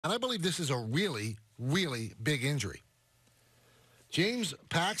And I believe this is a really, really big injury. James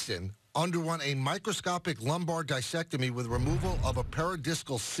Paxton underwent a microscopic lumbar discectomy with removal of a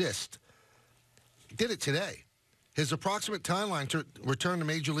peridiscal cyst. He did it today. His approximate timeline to return to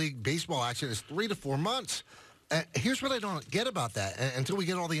Major League Baseball action is 3 to 4 months. Here's what I don't get about that until we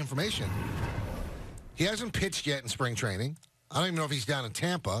get all the information. He hasn't pitched yet in spring training. I don't even know if he's down in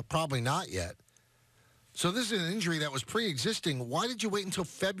Tampa. Probably not yet. So this is an injury that was pre-existing. Why did you wait until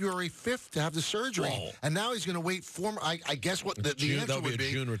February 5th to have the surgery? Whoa. And now he's going to wait for, I guess what the answer would be.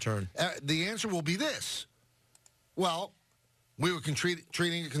 A June return. The answer will be this. Well, we were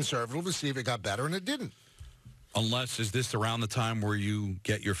treating it conservative to see if it got better, and it didn't. Unless, is this around the time where you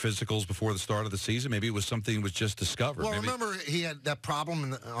get your physicals before the start of the season? Maybe it was something that was just discovered. Well, Maybe. remember he had that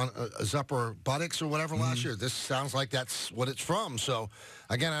problem on his upper buttocks or whatever last year. This sounds like that's what it's from. So,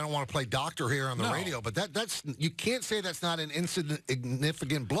 again, I don't want to play doctor here on the radio, but that's you can't say that's not an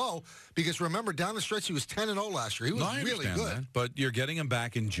insignificant blow because, remember, down the stretch he was 10-0 last year. He was really good. That, but you're getting him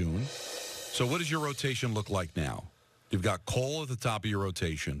back in June. So what does your rotation look like now? You've got Cole at the top of your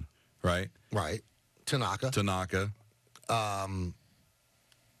rotation, right? Right. Tanaka.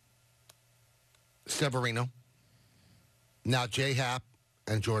 Severino. Now J-Hap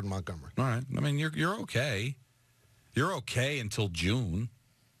and Jordan Montgomery. All right. I mean, you're okay. You're okay until June.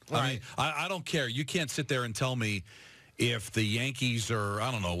 I mean, I don't care. You can't sit there and tell me if the Yankees are,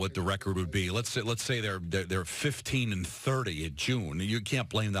 I don't know what the record would be. Let's say they're 15-30 in June. You can't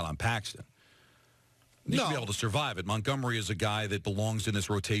blame that on Paxton. You should be able to survive it. Montgomery is a guy that belongs in this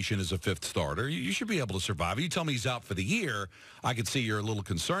rotation as a fifth starter. You should be able to survive it. You tell me he's out for the year, I could see you're a little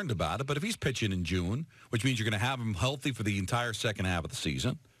concerned about it. But if he's pitching in June, which means you're going to have him healthy for the entire second half of the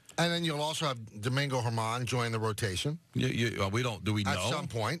season. And then you'll also have Domingo Germán join the rotation. We don't. Do we know? At some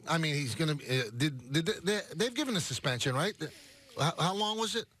point. I mean, he's going to. They've given a suspension, right? How long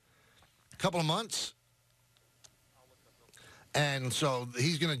was it? A couple of months? And so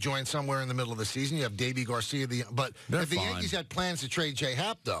he's going to join somewhere in the middle of the season. You have Davey Garcia. But if the Yankees had plans to trade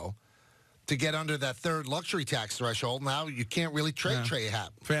J-Hap, though, to get under that third luxury tax threshold, now you can't really trade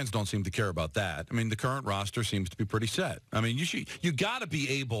J-Hap. Fans don't seem to care about that. I mean, the current roster seems to be pretty set. I mean, you got to be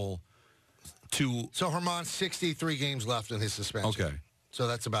able to. So Germán's 63 games left in his suspension. Okay. So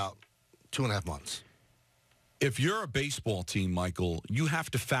that's about 2.5 months. If you're a baseball team, Michael, you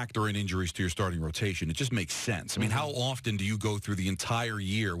have to factor in injuries to your starting rotation. It just makes sense. I mean, how often do you go through the entire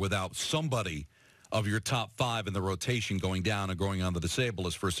year without somebody of your top 5 in the rotation going down and going on the disabled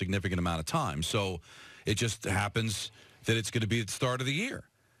list for a significant amount of time? So it just happens that it's going to be at the start of the year.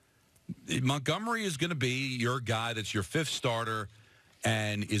 Montgomery is going to be your guy that's your fifth starter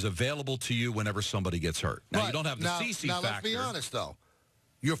and is available to you whenever somebody gets hurt. Now, you don't have the CC factor. Now, let's be honest, though.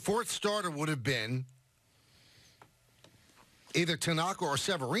 Your fourth starter would have been either Tanaka or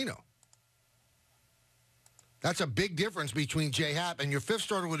Severino. That's a big difference between J-Hap, and your fifth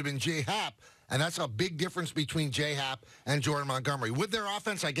starter would have been J-Hap, and that's a big difference between J-Hap and Jordan Montgomery. With their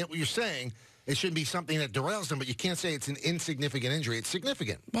offense, I get what you're saying. It shouldn't be something that derails them, but you can't say it's an insignificant injury. It's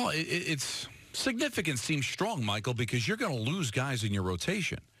significant. Well, it's significant seems strong, Michael, because you're going to lose guys in your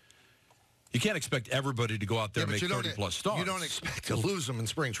rotation. You can't expect everybody to go out there and make 30-plus starts. You don't expect to lose them in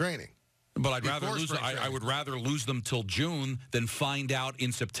spring training. But I'd rather lose. I would rather lose them till June than find out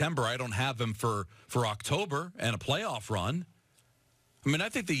in September I don't have them for October and a playoff run. I mean, I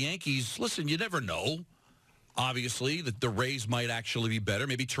think the Yankees. Listen, you never know. Obviously, that the Rays might actually be better.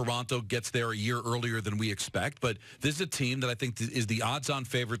 Maybe Toronto gets there a year earlier than we expect. But this is a team that I think is the odds-on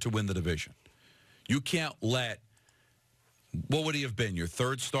favorite to win the division. You can't let. What would he have been? Your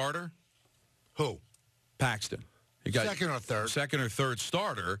third starter? Who? Paxton. You got second or third. Second or third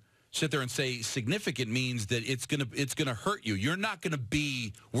starter. Sit there and say significant means that it's gonna hurt you. You're not gonna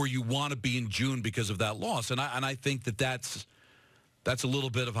be where you want to be in June because of that loss, and I think that's a little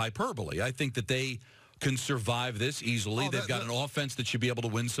bit of hyperbole. I think that they can survive this easily. They've got an offense that should be able to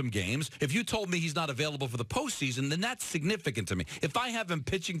win some games. If you told me he's not available for the postseason, then that's significant to me. If I have him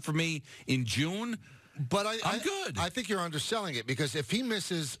pitching for me in June, I'm good. I think you're underselling it because if he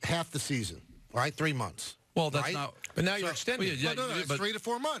misses half the season, right, 3 months. Well, that's not. But now you're extending. No, it's 3 to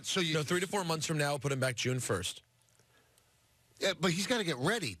 4 months. So 3 to 4 months from now, put him back June 1st. Yeah, but he's got to get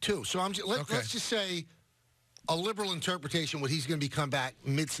ready too. So let's just say a liberal interpretation what he's going to come back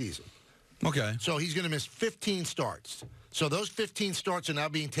midseason. Okay. So he's going to miss 15 starts. So those 15 starts are now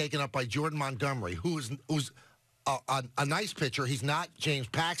being taken up by Jordan Montgomery, who's a nice pitcher. He's not James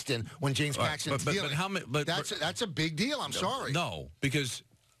Paxton when James Paxton's dealing. That's a big deal. I'm sorry. No, because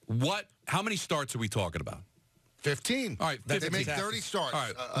how many starts are we talking about? 15. All right, 15. They make 30 starts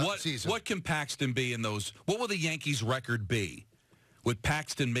All right, season. What can Paxton be in those? What will the Yankees' record be with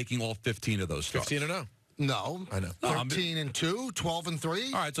Paxton making all 15 of those starts? 15-0. No. I know. 13-2,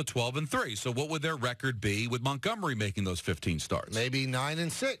 12-3. All right, so 12-3. So what would their record be with Montgomery making those 15 starts? Maybe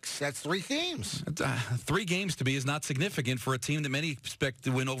 9-6. That's 3 games. 3 games to me is not significant for a team that many expect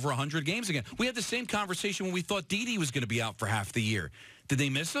to win over 100 games again. We had the same conversation when we thought Didi was going to be out for half the year. Did they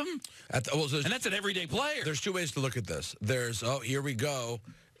miss him? And that's an everyday player. There's 2 ways to look at this. There's, here we go.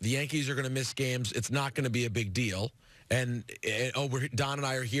 The Yankees are going to miss games. It's not going to be a big deal. And Don and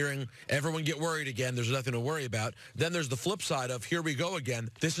I are hearing everyone get worried again. There's nothing to worry about. Then there's the flip side of, here we go again.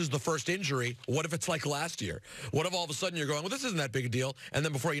 This is the first injury. What if it's like last year? What if all of a sudden you're going, well, this isn't that big a deal. And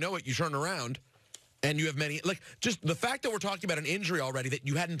then before you know it, you turn around and you have just the fact that we're talking about an injury already that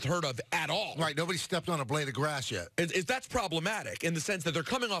you hadn't heard of at all. Right, nobody stepped on a blade of grass yet. That's problematic in the sense that they're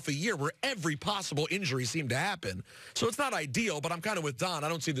coming off a year where every possible injury seemed to happen. So it's not ideal, but I'm kind of with Don. I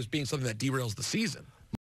don't see this being something that derails the season.